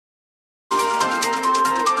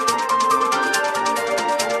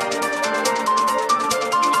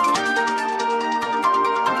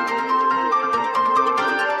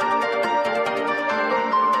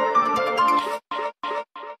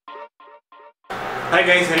Hi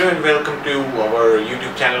guys, hello and welcome to our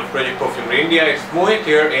YouTube channel Projekt Perfumery India. It's Mohit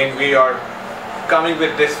here and we are coming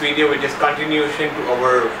with this video which is continuation to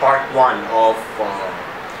our part 1 of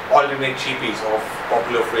alternate cheapies of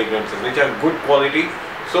popular fragrances which are good quality.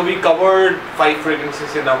 So we covered 5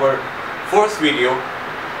 fragrances in our first video.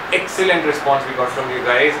 Excellent response we got from you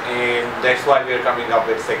guys, and that's why we are coming up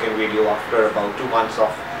with second video after about 2 months of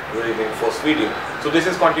releasing first video. So this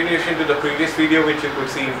is continuation to the previous video which you could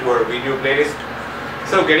see into our video playlist.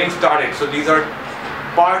 So getting started, so these are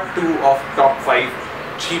part 2 of top 5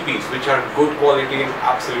 cheapies which are good quality and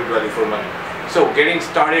absolute value for money. So getting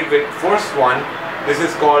started with first one, this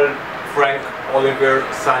is called Frank Olivier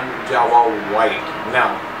Sun Java White.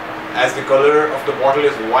 Now as the color of the bottle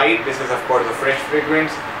is white, this is of course a fresh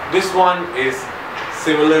fragrance. This one is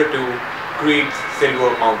similar to Creed's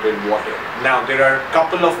Silver Mountain Water. Now there are a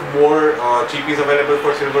couple of more cheapies available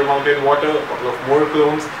for Silver Mountain Water, a couple of more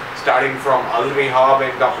clones starting from Alferd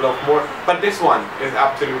and a couple of more, but this one is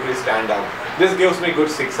absolutely standout. This gives me good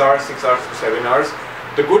 6 hours to 7 hours.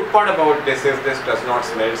 The good part about this is this does not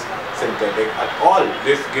smell synthetic at all.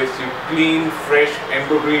 This gives you clean, fresh,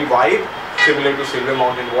 amber green vibe similar to Silver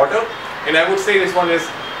Mountain Water, and I would say this one is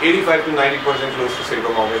 85 to 90% close to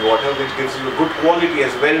Silver Mountain Water, which gives you a good quality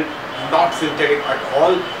as well, not synthetic at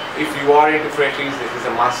all. If you are into freshies, this is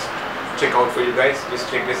a must check out for you guys.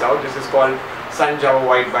 Just check this out. This is called Sun Java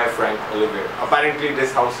White by Frank Olivier. Apparently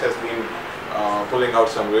this house has been pulling out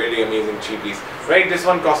some really amazing cheapies. Right, this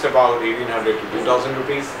one cost about 1800 to 2000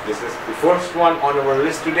 rupees. This is the first one on our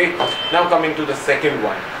list today. Now coming to the second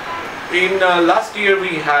one. In last year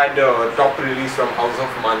we had a top release from House of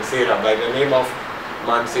Mancera by the name of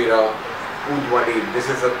Mancera Oud Vanille. This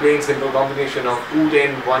is a plain simple combination of oud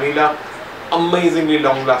and vanilla. Amazingly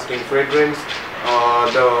long lasting fragrance.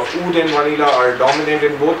 The oud and vanilla are dominant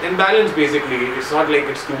in both, in balance basically. It's not like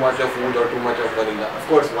it's too much of oud or too much of vanilla. Of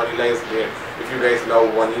course vanilla is there. If you guys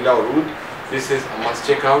love vanilla or oud, this is a must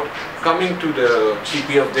check out. Coming to the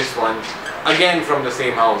cheapie of this one, again from the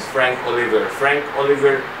same house, Frank Olivier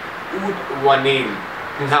Oud Vanille.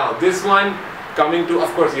 Now this one coming to, of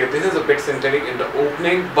course, yeah, this is a bit synthetic in the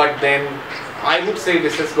opening, but then I would say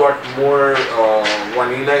this has got more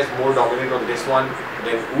vanilla is more dominant on this one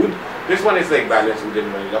than oud. This one is like balanced oud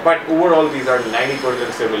and vanilla, but overall these are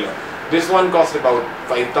 90% similar. This one costs about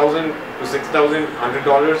 5,000 to 6,000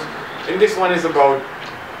 $100, and this one is about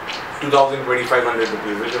 2,000 2,500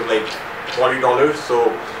 rupees, which is like $40. So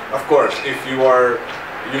of course, if you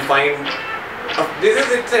find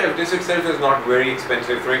this itself is not very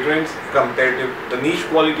expensive fragrance compared to the niche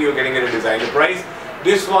quality you're getting at a designer price.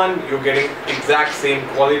 This one you're getting exact same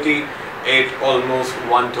quality at almost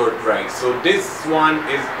 1/3 price. So this one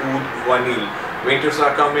is Oud Vanille. Winters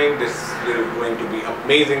are coming. This is going to be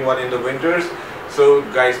amazing one in the winters. So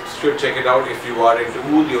guys should check it out if you are into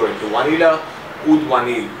oud, you're into vanilla. Oud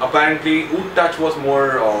Vanille. Apparently Oud Touch was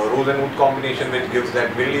more rose and oud combination which gives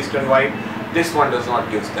that Middle Eastern vibe. This one does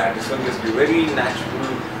not give that. This one gives you very natural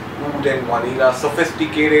oud and vanilla,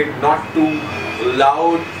 sophisticated, not too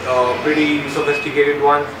loud, pretty sophisticated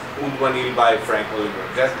one. Oud Vanille by Frank Olivier.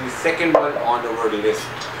 That's the second one on our list.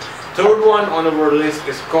 Third one on our list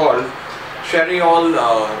is called Charriol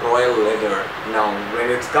Royal Leather. Now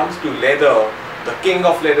when it comes to leather, the king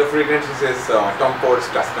of leather fragrances is Tom Ford's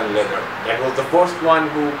Tuscan leather. That was the first one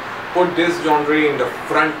who put this genre in the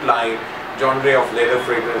front line genre of leather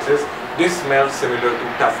fragrances. This smells similar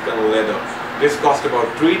to Tuscan leather. This cost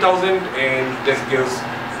about 3,000 and this gives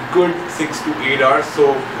good 6 to 8 hours.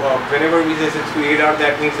 So whenever we say 6 to 8 hours,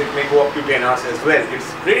 that means it may go up to 10 hours as well. It's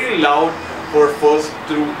pretty loud for first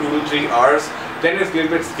through 2 to 3 hours. Then it's a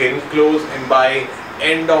little bit skin close, and by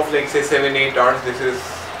end of like say 7-8 hours, this is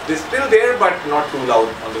still there but not too loud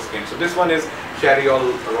on the skin. So this one is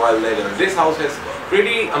Charriol Royal Leather. This house has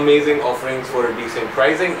pretty amazing offerings for decent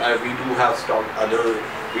pricing. We do have stock other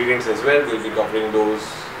variants as well. We'll be covering those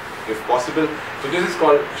if possible. So this is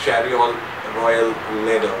called Charriol Royal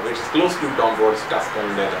Leather, which is close to Tom Ford's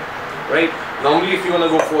Tuscan leather. Right? Normally if you want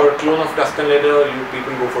to go for a clone of Tuscan leather,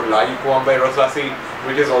 people go for La Yquam by Rosassi,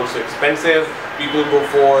 which is also expensive. People go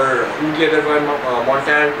for Oud Leather by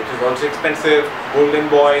Montan, which is also expensive. Golden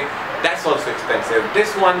Boy, that's also expensive.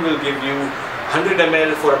 This one will give you 100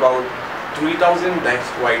 ml for about 3,000. That's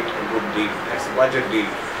quite a good deal. That's a budget deal.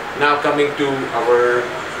 Now coming to our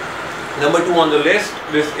number 2 on the list,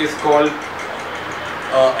 this is called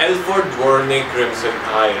Alferd Crimpson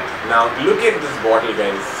Isle. Now look at this bottle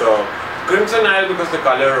guys. So Crimson Isle because the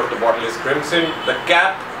color of the bottle is crimson. The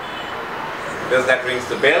cap, does that rings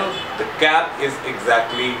the bell? The cap is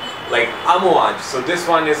exactly like Amouage. So this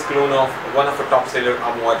one is clone of one of the top seller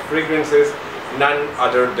Amouage fragrances, none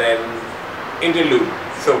other than Interlude.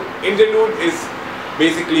 So Interlude is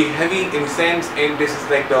basically heavy incense, and this is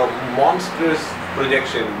like the monstrous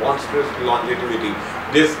projection, monstrous longevity.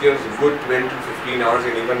 This gives good 12 to 15 hours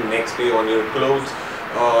and even next day on your clothes.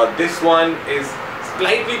 This one is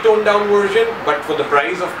slightly toned down version, but for the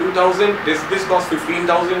price of 2,000, this costs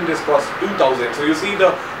 15,000, this costs 2,000. So you see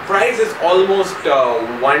the price is almost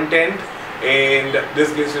 1/10, and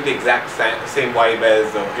this gives you the exact same vibe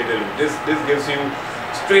as Interlude. This gives you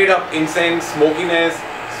straight up incense smokiness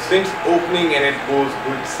since opening, and it goes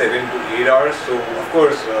good 7 to 8 hours. So of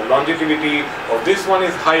course longevity of this one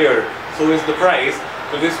is higher, so is the price.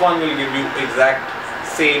 So this one will give you exact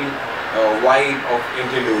same vibe of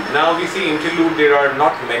Interlude. Now we see Interlude, there are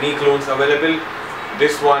not many clones available.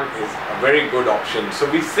 This one is a very good option. So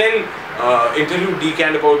we sell Interlude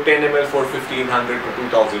decant about 10 ml for 1,500 to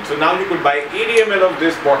 2,000. So now you could buy 80 ml of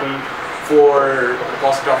this bottle for the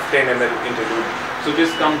cost of 10 ml Interlude. So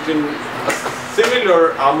this comes in a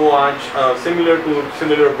similar Amouage,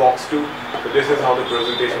 similar box too. So this is how the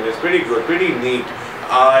presentation is. Pretty good, pretty neat.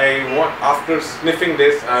 After sniffing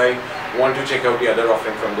this, I want to check out the other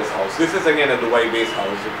offering from this house. This is again a Dubai-based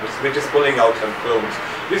house, which is pulling out some clones.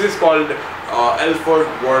 This is called Alferd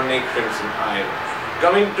Viene Crimpson.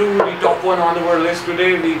 Coming to the top one on our list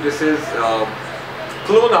today, this is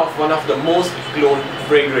clone of one of the most cloned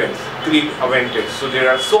fragrance, Creed Aventus. So there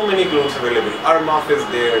are so many clones available. Armaf is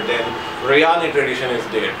there, then Rihanna Tradition is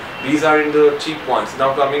there. These are in the cheap ones.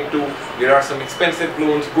 Now coming to, there are some expensive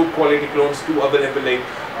clones, good quality clones too available, like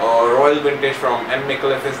Royal Vintage from M.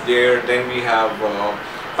 Nicholas is there. Then we have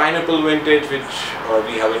Pineapple Vintage, which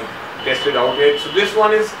we haven't tested out yet. So this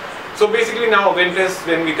one is, so basically now Aventus,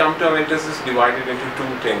 when we come to Aventus, is divided into two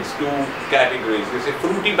categories. You say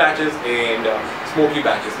fruity batches and smoky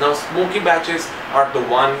batches. Now smoky batches are the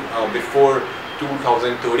one before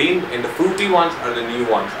 2013, and the fruity ones are the new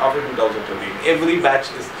ones after 2013. Every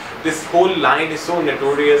batch is, this whole line is so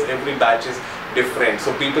notorious, every batch is different,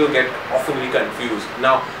 so people get oftenly confused.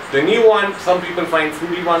 Now the new one, some people find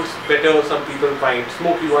fruity ones better, some people find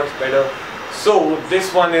smoky ones better. So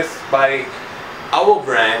this one is by our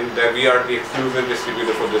brand, that we are the exclusive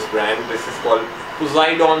distributor for this brand. This is called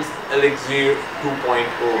Poseidon's Elixir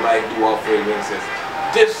 2.0 by Dua Fragrances.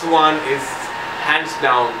 This one is hands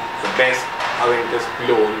down the best Aventus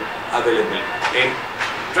clone available. And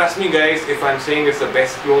trust me guys, if I'm saying it's the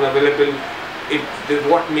best clone available,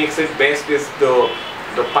 what makes it best is the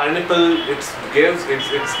pineapple it gives.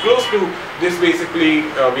 It's close to this. Basically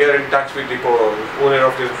we are in touch with the owner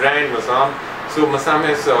of this brand, Massam. So Massam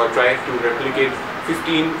has tried to replicate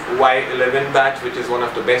 15Y11 batch, which is one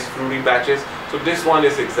of the best fruity batches. So this one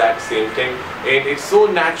is exact same thing, and it's so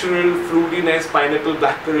natural fruitiness, pineapple,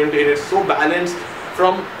 blackcurrant, and it's so balanced.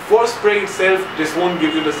 From first spray itself, this won't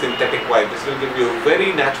give you the synthetic vibe. This will give you a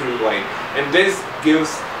very natural vibe, and this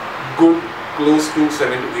gives good close to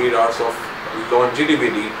 7 to 8 hours of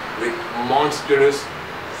longevity with monstrous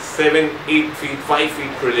 7, 8 feet, 5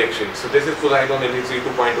 feet projection. So this is Poseidon Elixir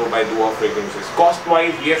 2.0 by Dua Fragrances. Cost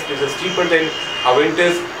wise, yes, this is cheaper than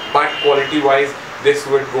Aventus, but quality wise, this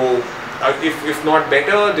would go, if not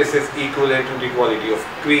better, this is equivalent to the quality of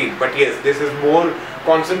Creed. But yes, this is more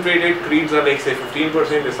concentrated. Creeds are like say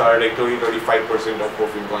 15%, these are like 30-35% of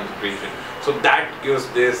perfume concentration. So that gives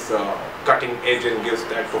this cutting edge and gives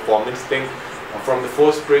that performance thing. From the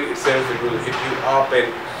first spray itself, it will hit you up, and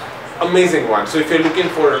amazing one. So if you're looking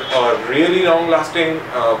for a really long lasting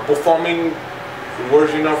performing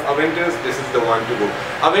version of Aventus, this is the one to go.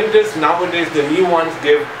 Aventus nowadays, the new ones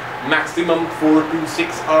give maximum 4 to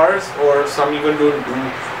 6 hours, or some even don't do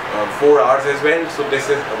 4 hours as well. So this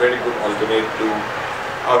is a very good alternate to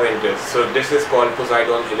Aventus. So this is called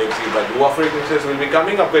Poseidon Elixir by Dua Fragrances. We'll be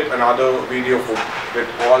coming up with another video with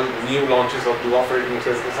all new launches of Dua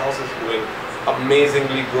Fragrances. This house is doing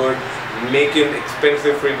amazingly good, making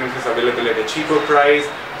expensive fragrances available at a cheaper price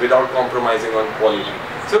without compromising on quality.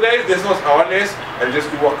 So guys, this was our list. I'll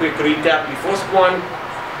just do a quick recap. The first one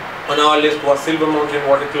on our list was Silver Mountain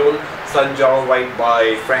Water Clone Sanjao White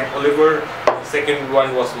by Frank Olivier. The second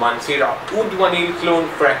one was Mancera Oud Vanille Clone,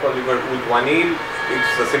 Frank Olivier Oud Vanille.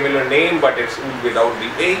 It's a similar name, but it's Oud without the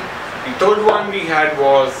A. The third one we had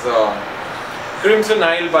was Crimson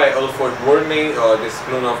by Alferd Viene, this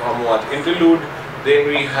clone of Amouage Interlude. Then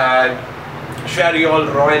we had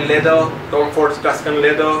Charriol Royal Leather, Tom Ford's Tuscan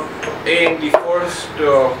Leather, and the first,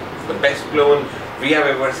 the best clone we have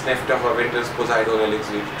ever sniffed of Aventus, Poseidon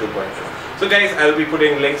Elixir 2.0. So guys, I'll be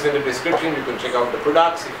putting links in the description. You can check out the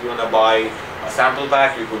products. If you want to buy a sample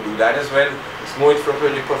pack, you could do that as well. It's Mohit from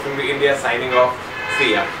Projekt Perfumery India signing off.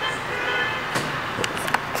 See ya.